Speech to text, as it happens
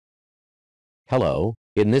Hello,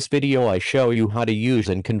 in this video I show you how to use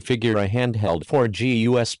and configure a handheld 4G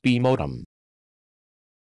USB modem.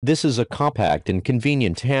 This is a compact and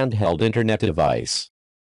convenient handheld internet device.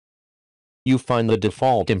 You find the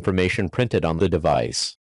default information printed on the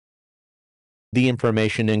device. The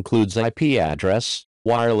information includes IP address,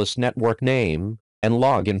 wireless network name, and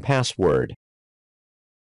login password.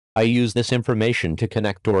 I use this information to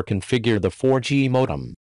connect or configure the 4G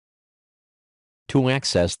modem. To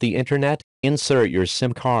access the internet, insert your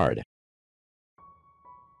SIM card.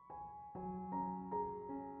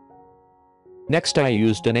 Next, I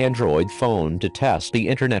used an Android phone to test the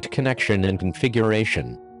internet connection and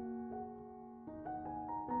configuration.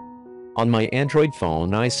 On my Android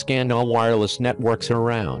phone, I scanned all wireless networks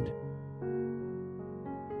around.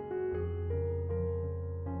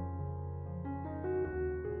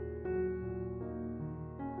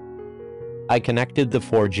 I connected the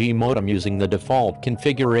 4G modem using the default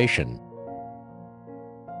configuration.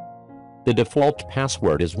 The default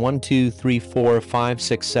password is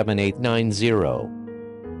 1234567890.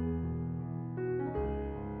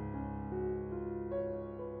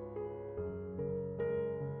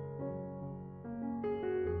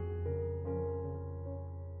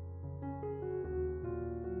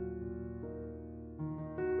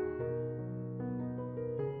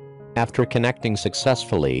 After connecting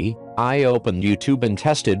successfully, I opened YouTube and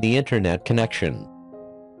tested the internet connection.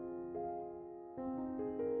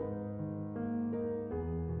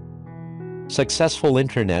 Successful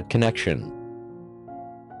internet connection.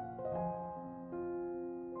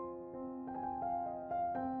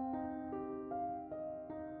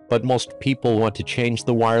 But most people want to change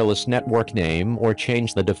the wireless network name or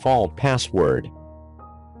change the default password.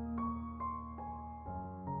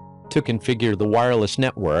 To configure the wireless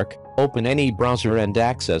network, open any browser and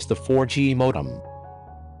access the 4G modem.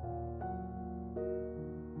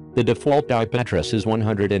 The default IP address is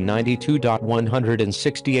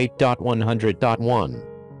 192.168.100.1.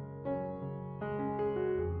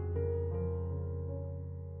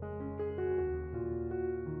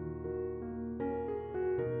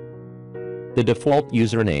 The default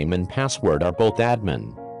username and password are both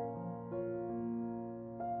admin.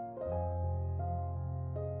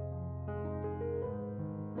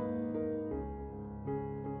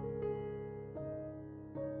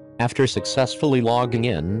 After successfully logging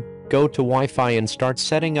in, go to Wi-Fi and start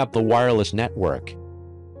setting up the wireless network.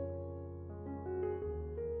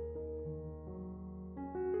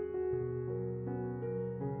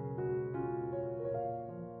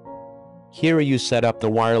 Here you set up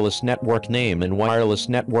the wireless network name and wireless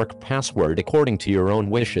network password according to your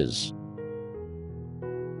own wishes.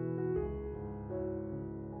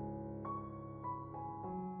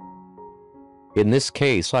 In this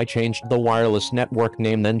case, I changed the wireless network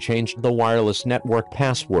name, then changed the wireless network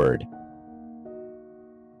password.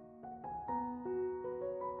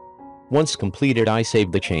 Once completed, I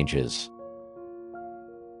saved the changes.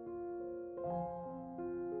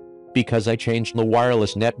 Because I changed the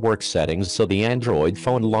wireless network settings, so the Android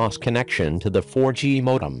phone lost connection to the 4G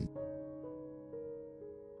modem.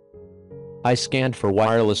 I scanned for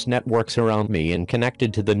wireless networks around me and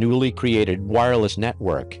connected to the newly created wireless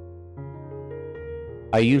network.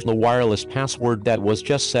 I used the wireless password that was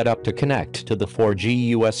just set up to connect to the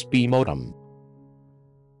 4G USB modem.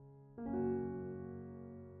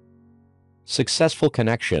 Successful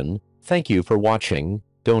connection. Thank you for watching.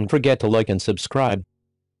 Don't forget to like and subscribe.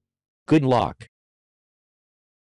 Good luck.